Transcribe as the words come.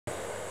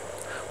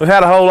We've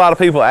had a whole lot of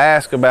people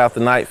ask about the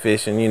night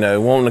fishing, you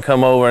know, wanting to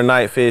come over and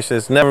night fish.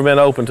 It's never been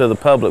open to the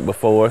public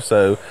before,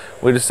 so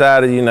we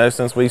decided, you know,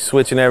 since we're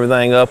switching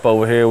everything up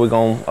over here, we're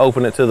going to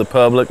open it to the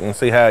public and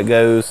see how it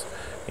goes,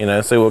 you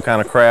know, see what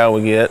kind of crowd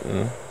we get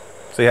and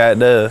see how it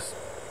does.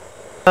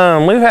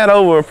 We've had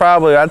over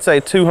probably, I'd say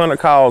 200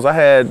 calls. I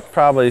had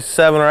probably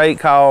 7 or 8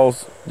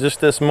 calls just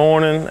this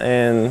morning,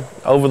 and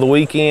over the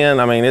weekend,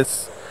 I mean,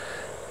 it's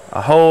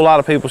a whole lot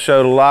of people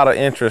showed a lot of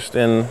interest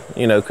in,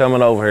 you know,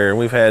 coming over here.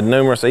 We've had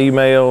numerous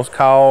emails,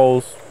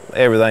 calls,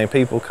 everything.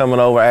 People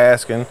coming over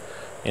asking,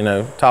 you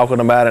know,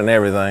 talking about it and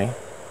everything. Okay.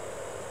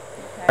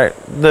 All right,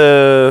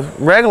 the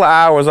regular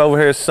hours over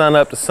here is sun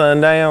up to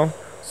sundown.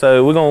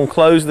 So we're gonna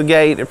close the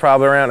gate at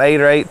probably around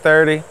 8 or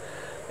 8:30.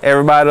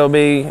 Everybody will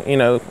be, you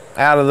know,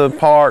 out of the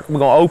park. We're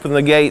gonna open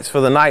the gates for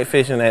the night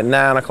fishing at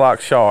 9 o'clock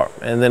sharp,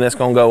 and then it's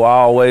gonna go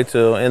all the way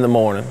till in the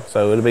morning.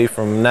 So it'll be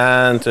from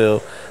 9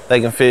 till they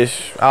can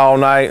fish all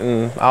night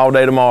and all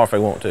day tomorrow if they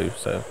want to.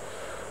 So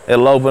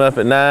it'll open up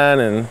at 9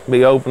 and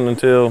be open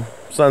until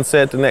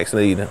sunset the next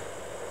evening.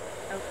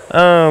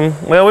 Okay.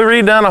 Well, we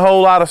redone a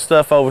whole lot of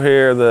stuff over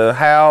here. The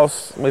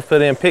house, we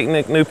put in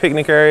new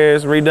picnic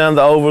areas, redone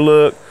the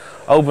overlook,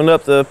 opened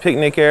up the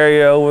picnic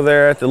area over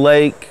there at the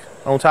lake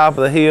on top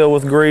of the hill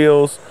with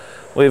grills.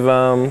 We've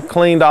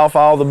cleaned off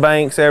all the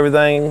banks,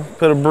 everything,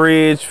 put a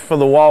bridge for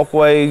the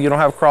walkway. You don't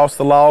have to cross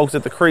the logs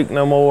at the creek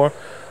no more.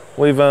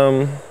 We've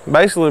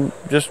basically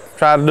just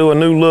tried to do a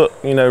new look,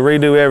 you know,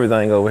 redo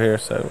everything over here.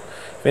 So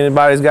if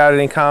anybody's got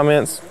any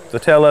comments to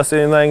tell us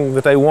anything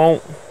that they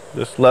want,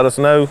 just let us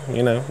know,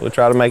 you know, we'll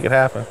try to make it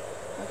happen.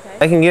 Okay.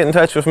 They can get in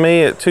touch with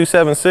me at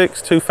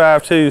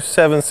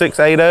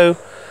 276-252-7680.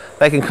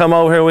 They can come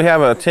over here. We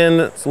have an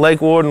attendance, lake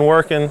warden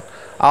working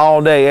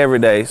all day, every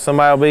day.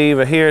 Somebody will be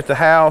either here at the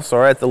house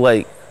or at the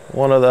lake,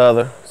 one or the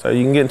other. So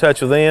you can get in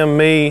touch with them,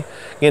 me,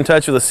 get in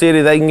touch with the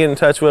city, they can get in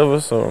touch with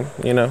us, or,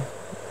 you know,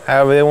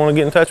 however they want to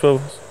get in touch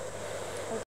with us.